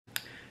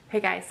Hey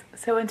guys,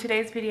 so in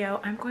today's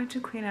video, I'm going to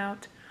clean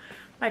out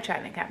my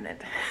china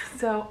cabinet.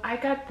 So I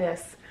got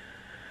this,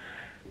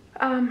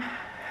 I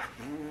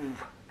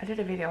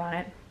did a video on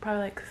it,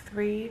 probably like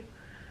three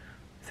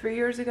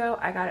years ago.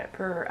 I got it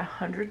for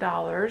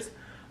 $100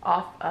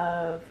 off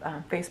of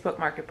Facebook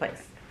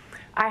Marketplace.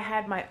 I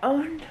had my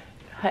own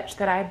hutch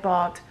that I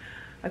bought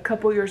a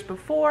couple years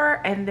before,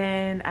 and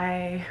then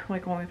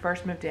like when we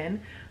first moved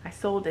in, I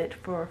sold it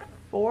for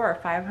 $400 or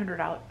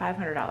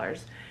 $500.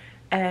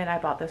 And I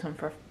bought this one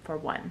for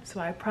one.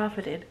 So I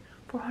profited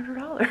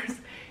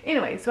 $400.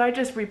 Anyway, so I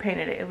just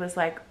repainted it. It was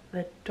like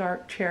the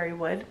dark cherry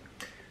wood.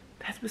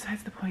 That's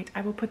besides the point.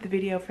 I will put the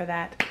video for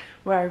that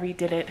where I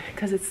redid it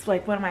because it's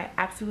like one of my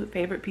absolute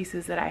favorite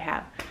pieces that I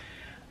have.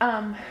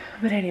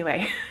 But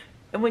anyway,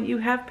 when you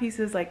have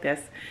pieces like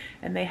this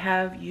and they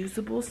have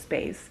usable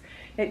space,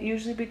 it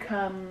usually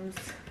becomes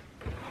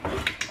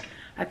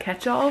a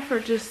catch-all for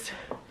just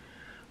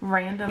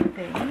random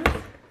things.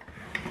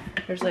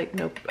 There's like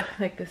no,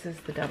 like this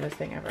is the dumbest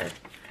thing ever.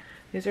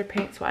 These are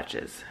paint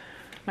swatches.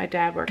 My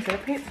dad works at a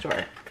paint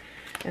store.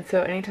 And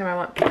so anytime I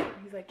want paint,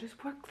 he's like,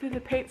 just work through the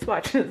paint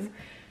swatches.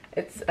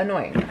 It's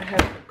annoying. I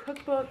have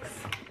cookbooks.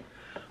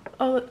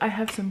 Oh, I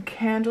have some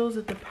candles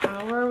that the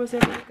power was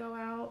able to go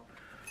out.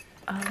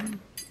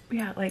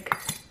 Yeah, like,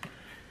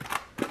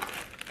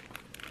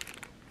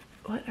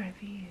 what are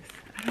these?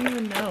 I don't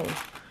even know.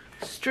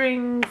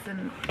 Strings,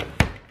 and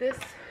this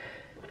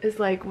is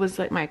like, was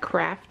like my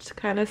craft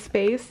kind of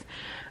space.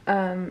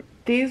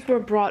 These were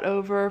brought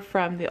over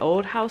from the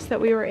old house that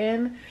we were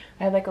in.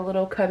 I had like a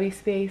little cubby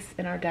space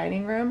in our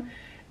dining room,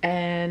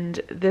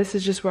 and this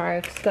is just where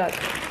I've stuck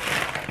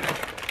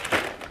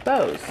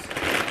bows.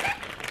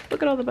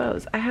 Look at all the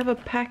bows. I have a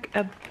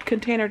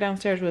container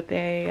downstairs with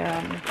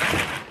a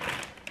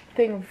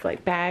thing of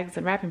like bags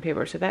and wrapping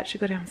paper, so that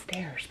should go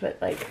downstairs. But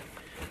like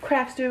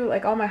crafts do,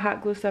 like all my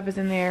hot glue stuff is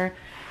in there.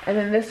 And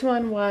then this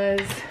one was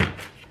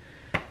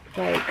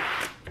like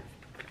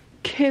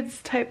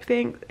kids type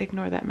thing.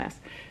 Ignore that mess.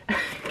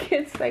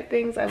 Kids type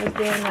things. I was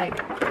doing like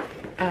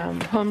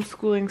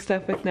homeschooling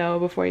stuff with Noah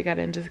before he got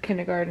into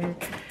kindergarten.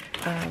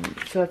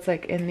 So it's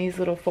like in these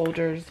little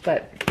folders.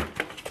 But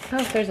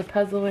oh, there's a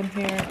puzzle in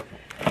here.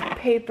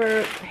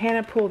 Paper.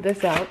 Hannah pulled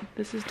this out.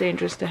 This is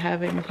dangerous to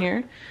have in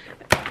here.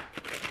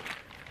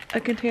 A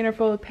container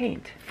full of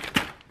paint.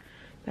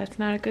 That's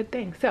not a good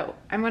thing. So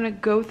I'm gonna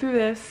go through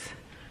this,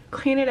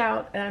 clean it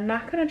out, and I'm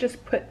not gonna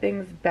just put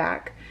things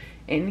back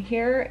in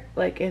here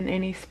like in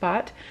any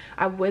spot.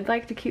 I would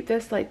like to keep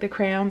this like the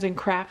crayons and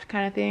craft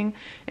kind of thing,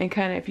 and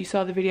kind of, if you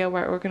saw the video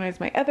where I organized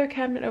my other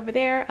cabinet over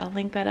there, I'll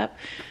link that up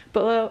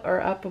below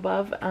or up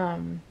above.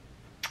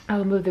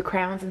 I'll move the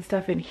crayons and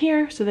stuff in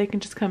here so they can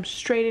just come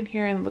straight in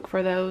here and look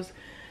for those.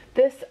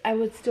 This, I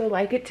would still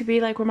like it to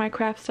be like where my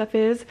craft stuff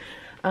is,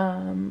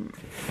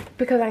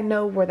 because I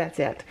know where that's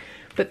at.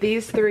 But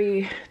these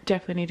three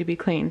definitely need to be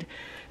cleaned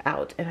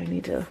out, and I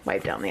need to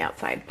wipe down the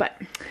outside.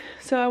 But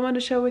so I wanted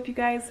to show with you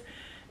guys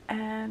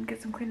and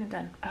get some cleaning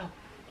done. Oh,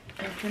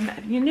 if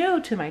you're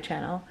new to my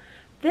channel,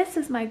 this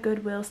is my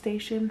Goodwill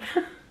station.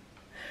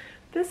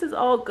 This is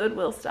all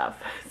Goodwill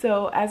stuff.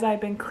 So as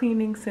I've been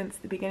cleaning since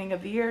the beginning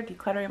of the year,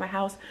 decluttering my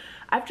house,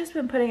 I've just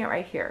been putting it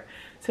right here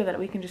so that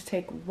we can just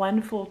take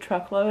one full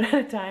truckload at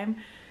a time.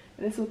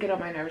 This will get on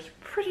my nerves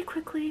pretty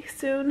quickly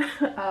soon.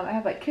 I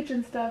have like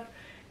kitchen stuff,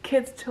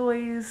 kids'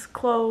 toys,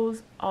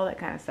 clothes, all that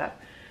kind of stuff.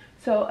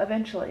 So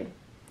eventually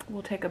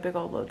we'll take a big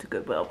old load to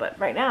Goodwill, but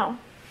right now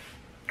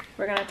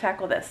we're gonna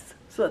tackle this.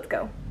 So let's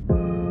go.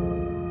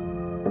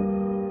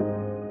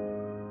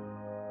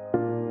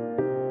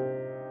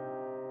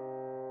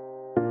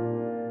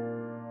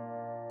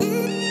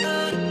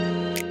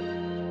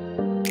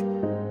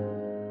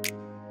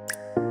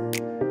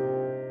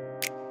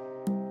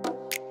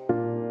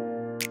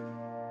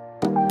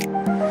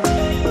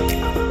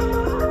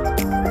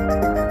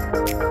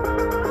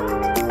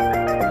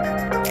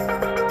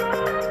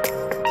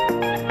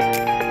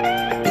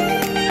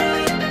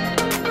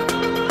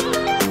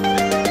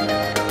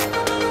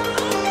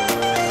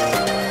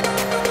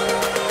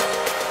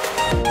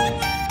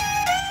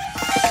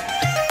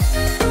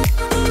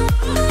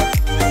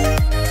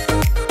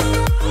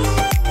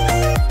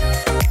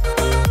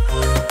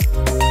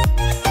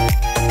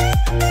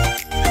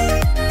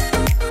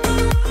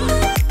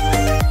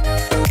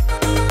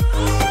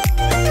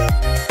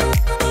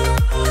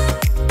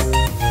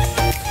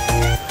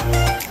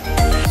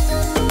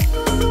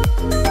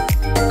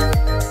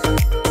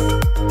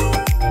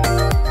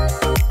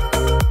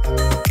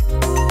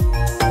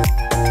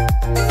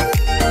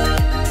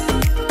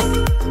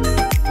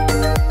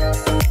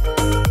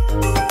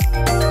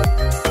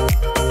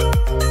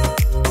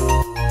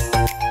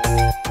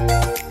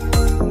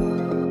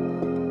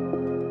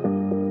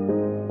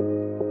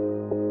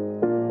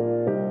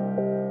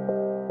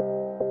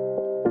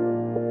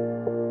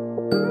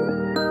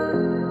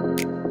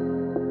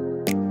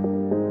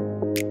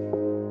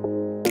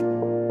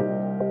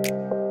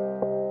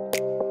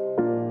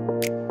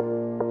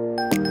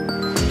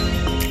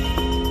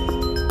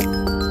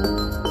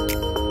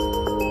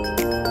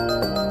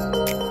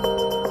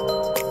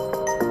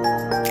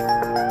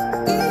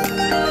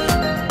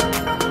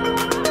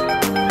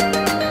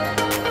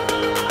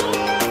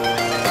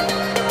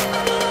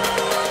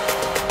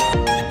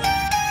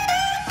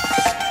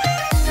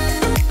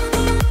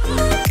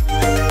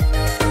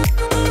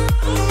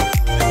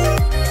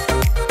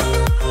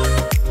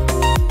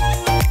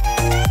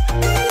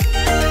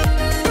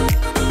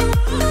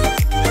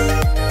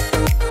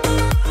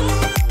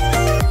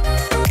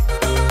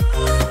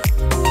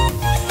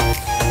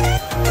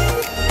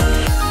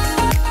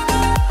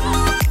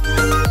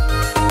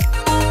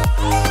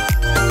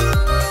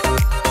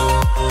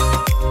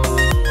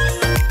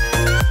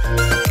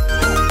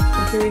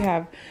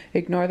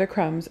 ignore the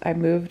crumbs. I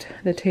moved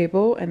the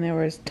table and there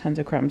was tons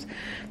of crumbs.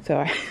 So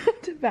I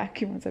have to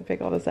vacuum once I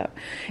pick all this up.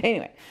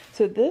 Anyway,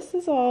 so this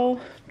is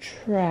all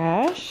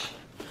trash.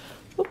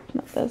 Oops,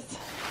 not this.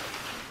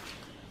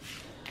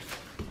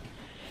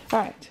 All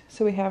right,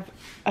 so we have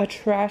a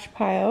trash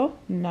pile,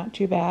 not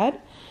too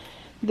bad.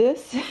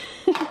 This,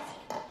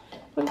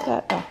 what is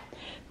that? Oh,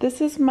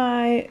 this is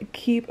my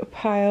keep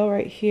pile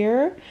right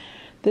here.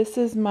 This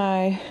is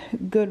my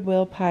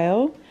Goodwill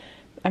pile.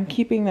 I'm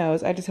keeping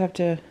those. I just have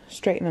to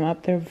straighten them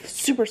up. They're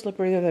super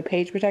slippery. They're the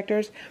page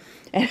protectors.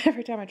 And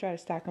every time I try to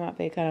stack them up,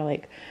 they kind of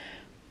like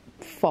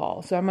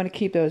fall. So I'm going to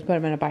keep those, put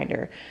them in a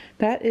binder.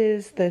 That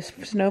is the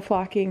snow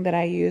flocking that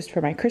I used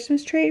for my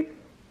Christmas tree.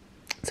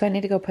 So I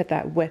need to go put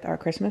that with our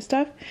Christmas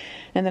stuff.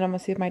 And then I'm going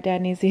to see if my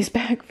dad needs these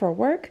back for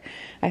work.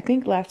 I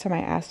think last time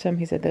I asked him,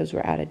 he said those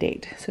were out of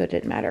date. So it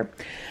didn't matter.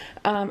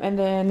 And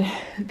then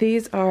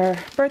these are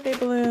birthday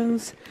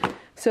balloons,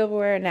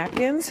 silverware,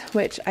 napkins,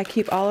 which I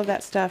keep all of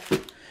that stuff.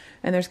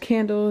 And there's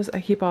candles.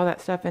 I keep all that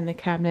stuff in the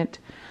cabinet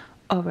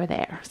over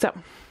there. So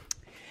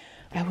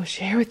I will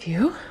share with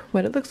you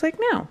what it looks like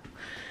now.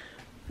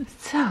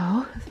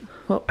 So,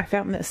 well, I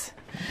found this.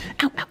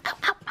 Ow, ow, ow,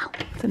 ow, ow.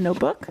 It's a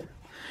notebook.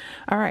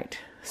 All right,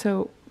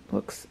 so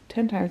looks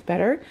 10 times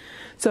better.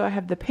 So I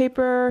have the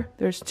paper,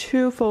 there's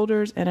 2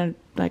 folders and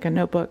like a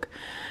notebook.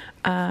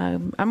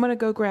 I'm gonna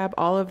go grab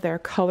all of their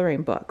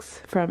coloring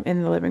books from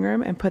in the living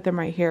room and put them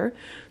right here.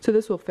 So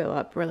this will fill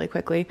up really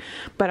quickly,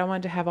 but I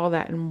wanted to have all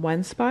that in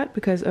one spot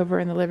because over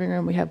in the living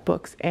room we have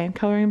books and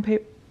coloring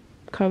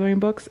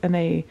books, and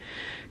they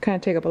kind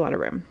of take up a lot of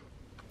room.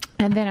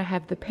 And then I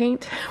have the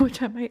paint,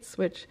 which I might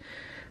switch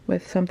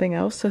with something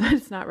else so that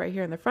it's not right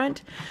here in the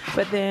front.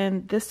 But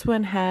then this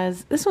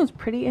one's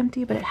pretty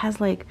empty, but it has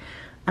like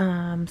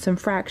some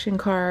fraction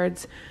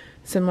cards,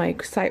 some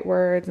like sight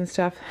words and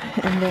stuff.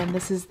 And then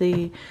this is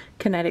the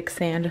kinetic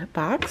sand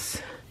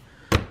box.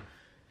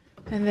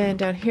 And then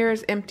down here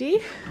is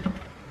empty.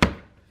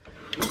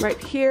 Right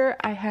here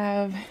I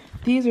have,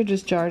 these are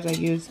just jars I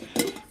use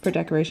for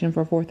decoration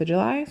for 4th of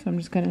July. So I'm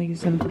just gonna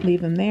use them,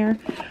 leave them there.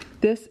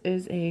 This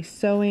is a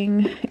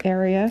sewing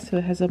area, so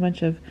it has a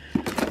bunch of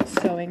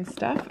sewing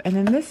stuff. And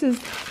then this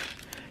is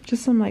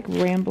just some like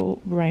random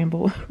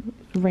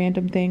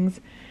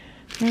things.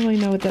 I don't really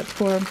know what that's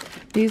for.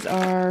 These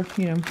are,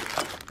 you know,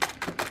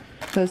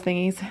 those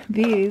thingies.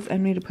 These I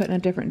need to put in a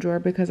different drawer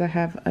because I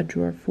have a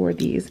drawer for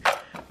these.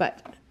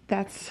 But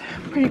that's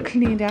pretty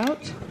cleaned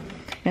out.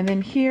 And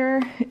then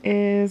here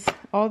is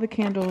all the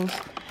candles.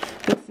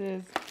 This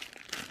is,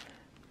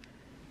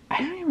 I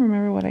don't even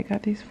remember what I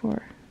got these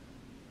for.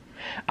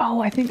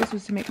 Oh, I think this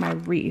was to make my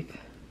wreath.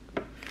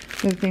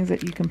 The things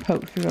that you can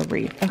poke through a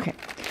wreath. Okay,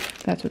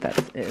 that's what that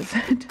is.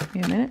 It took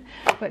me a minute.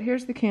 But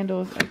here's the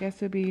candles. I guess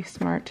it'd be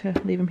smart to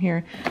leave them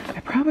here. I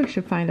probably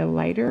should find a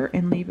lighter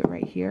and leave it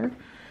right here.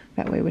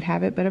 That way we'd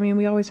have it. But I mean,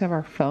 we always have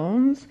our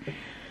phones.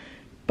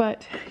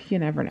 But you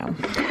never know.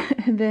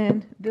 And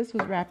then this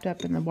was wrapped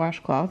up in the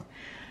washcloth.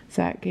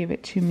 Zach gave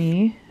it to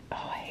me.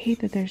 Oh, I hate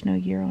that there's no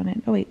year on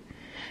it. Oh wait,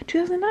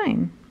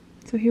 2009.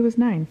 So he was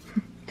 9.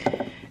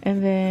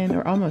 And then,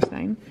 or almost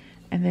 9.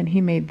 And then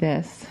he made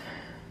this.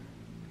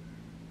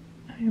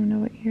 I don't even know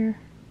what year.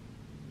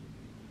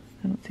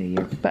 I don't see a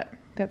year, but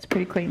that's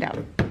pretty cleaned out.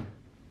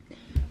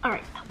 All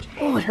right.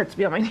 Oh, it hurts to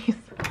be on my knees.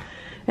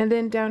 And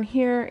then down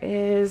here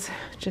is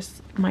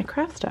just my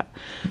craft stuff.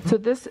 So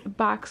this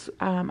box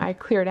I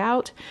cleared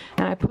out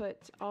and I put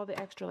all the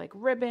extra like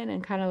ribbon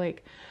and kind of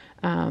like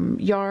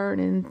yarn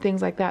and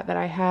things like that that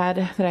I had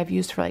that I've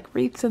used for like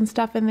wreaths and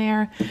stuff in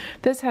there.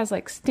 This has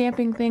like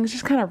stamping things,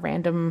 just kind of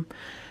random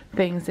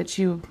things that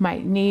you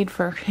might need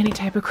for any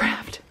type of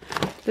craft.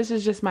 This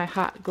is just my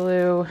hot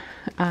glue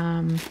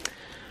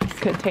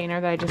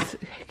container that I just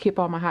keep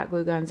all my hot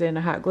glue guns in,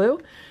 a hot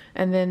glue.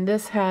 And then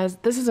this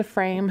is a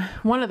frame,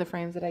 one of the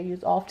frames that I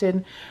use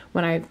often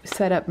when I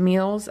set up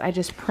meals. I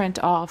just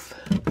print off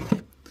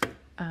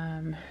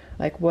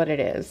like what it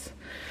is.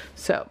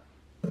 So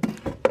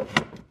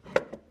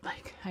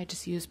like I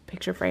just use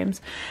picture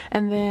frames.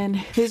 And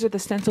then these are the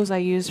stencils I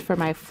use for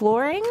my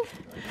flooring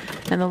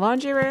and the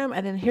laundry room.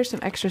 And then here's some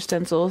extra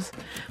stencils.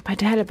 My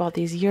dad had bought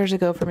these years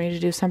ago for me to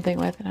do something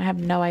with, and I have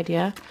no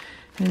idea.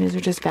 And these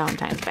are just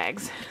Valentine's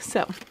bags.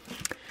 So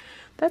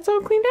that's all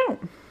cleaned out.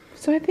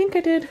 So I think I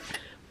did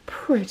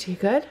pretty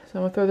good. So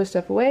I'm gonna throw this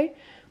stuff away,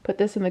 put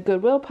this in the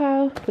Goodwill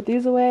pile, put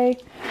these away,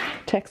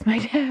 text my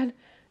dad,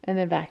 and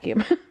then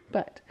vacuum.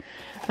 But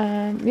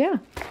yeah,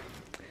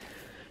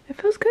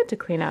 it feels good to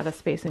clean out a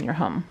space in your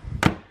home.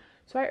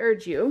 So I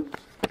urge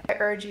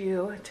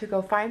you to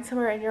go find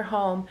somewhere in your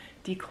home,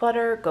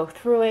 declutter, go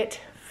through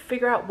it,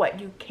 figure out what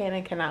you can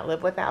and cannot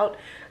live without.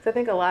 So I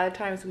think a lot of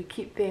times we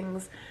keep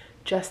things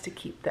just to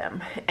keep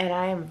them. And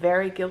I am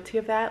very guilty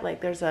of that.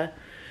 Like there's a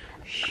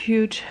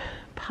huge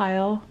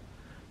pile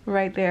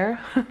right there.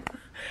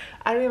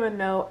 I don't even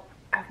know.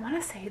 I want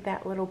to say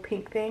that little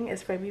pink thing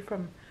is maybe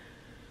from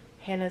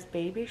Hannah's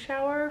baby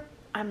shower.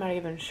 I'm not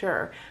even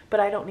sure,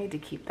 but I don't need to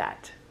keep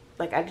that.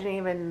 Like I didn't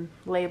even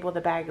label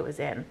the bag it was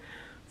in,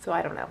 so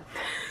I don't know.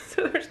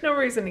 So there's no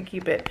reason to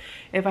keep it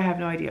if I have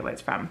no idea what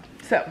it's from.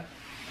 So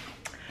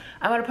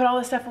I'm gonna put all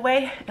this stuff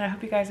away, and I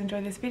hope you guys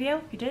enjoyed this video.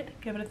 If you did,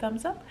 give it a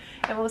thumbs up,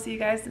 and we'll see you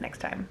guys the next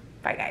time.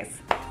 Bye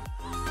guys.